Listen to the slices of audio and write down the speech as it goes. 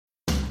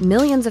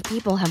Millions of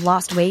people have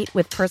lost weight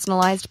with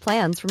personalized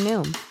plans from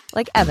Noom.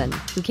 Like Evan,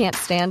 who can't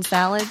stand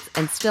salads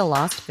and still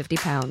lost 50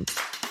 pounds.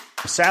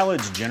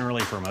 Salads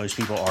generally for most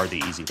people are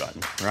the easy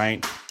button,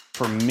 right?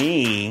 For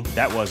me,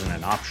 that wasn't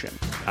an option.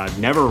 I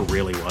never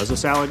really was a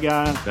salad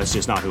guy. That's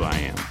just not who I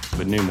am.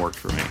 But Noom worked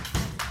for me.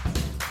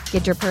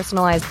 Get your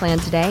personalized plan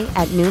today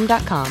at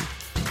Noom.com.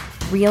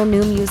 Real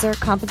Noom user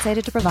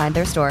compensated to provide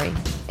their story.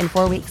 In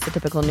 4 weeks, the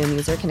typical Noom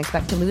user can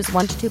expect to lose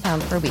 1 to 2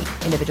 pounds per week.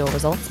 Individual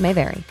results may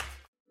vary.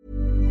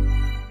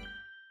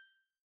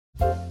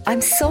 I'm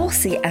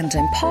saucy and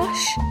I'm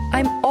posh.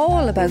 I'm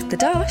all about the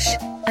dosh.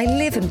 I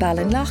live in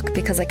Ballinlough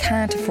because I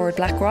can't afford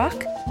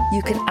Blackrock.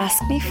 You can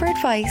ask me for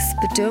advice,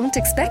 but don't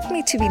expect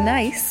me to be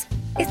nice.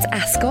 It's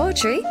Ask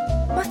Audrey.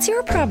 What's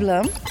your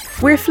problem?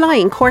 We're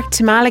flying Cork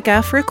to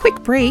Malaga for a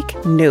quick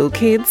break. No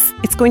kids.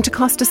 It's going to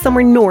cost us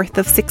somewhere north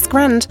of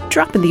 $6,000.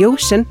 Drop in the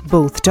ocean,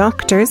 both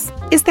doctors.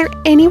 Is there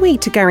any way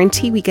to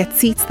guarantee we get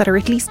seats that are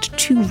at least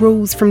 2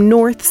 rows from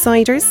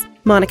Northsiders?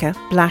 Monica,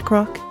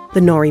 Blackrock. The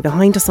Nori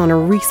behind us on a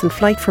recent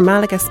flight from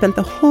Malaga spent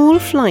the whole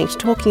flight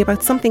talking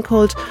about something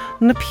called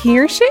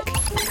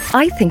Napiershik.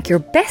 I think your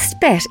best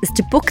bet is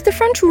to book the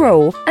front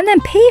row and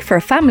then pay for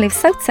a family of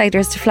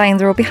Southsiders to fly in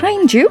the row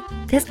behind you.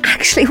 There's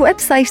actually a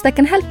website that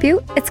can help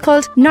you. It's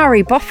called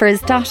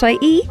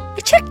noribuffers.ie. I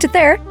checked it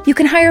there. You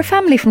can hire a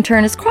family from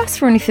Turner's Cross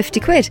for only 50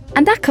 quid.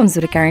 And that comes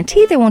with a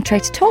guarantee they won't try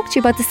to talk to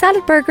you about the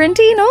salad burger and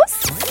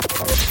Dino's.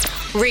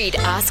 Read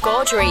Ask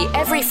Audrey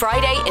every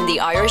Friday in the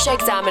Irish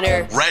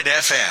Examiner. Red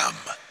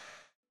FM.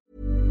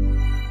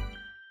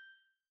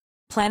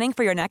 Planning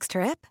for your next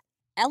trip?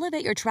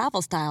 Elevate your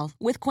travel style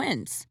with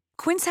Quince.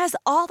 Quince has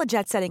all the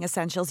jet-setting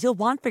essentials you'll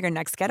want for your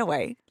next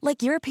getaway,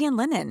 like European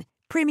linen,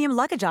 premium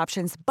luggage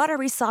options,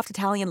 buttery soft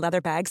Italian leather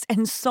bags,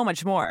 and so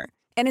much more.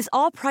 And is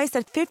all priced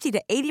at 50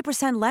 to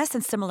 80% less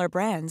than similar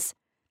brands.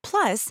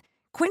 Plus,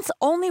 Quince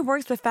only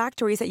works with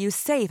factories that use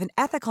safe and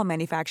ethical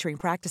manufacturing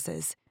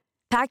practices.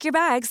 Pack your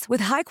bags with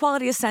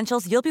high-quality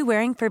essentials you'll be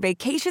wearing for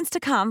vacations to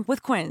come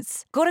with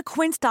Quince. Go to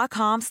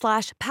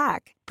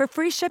quince.com/pack for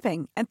free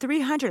shipping and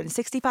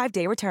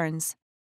 365-day returns.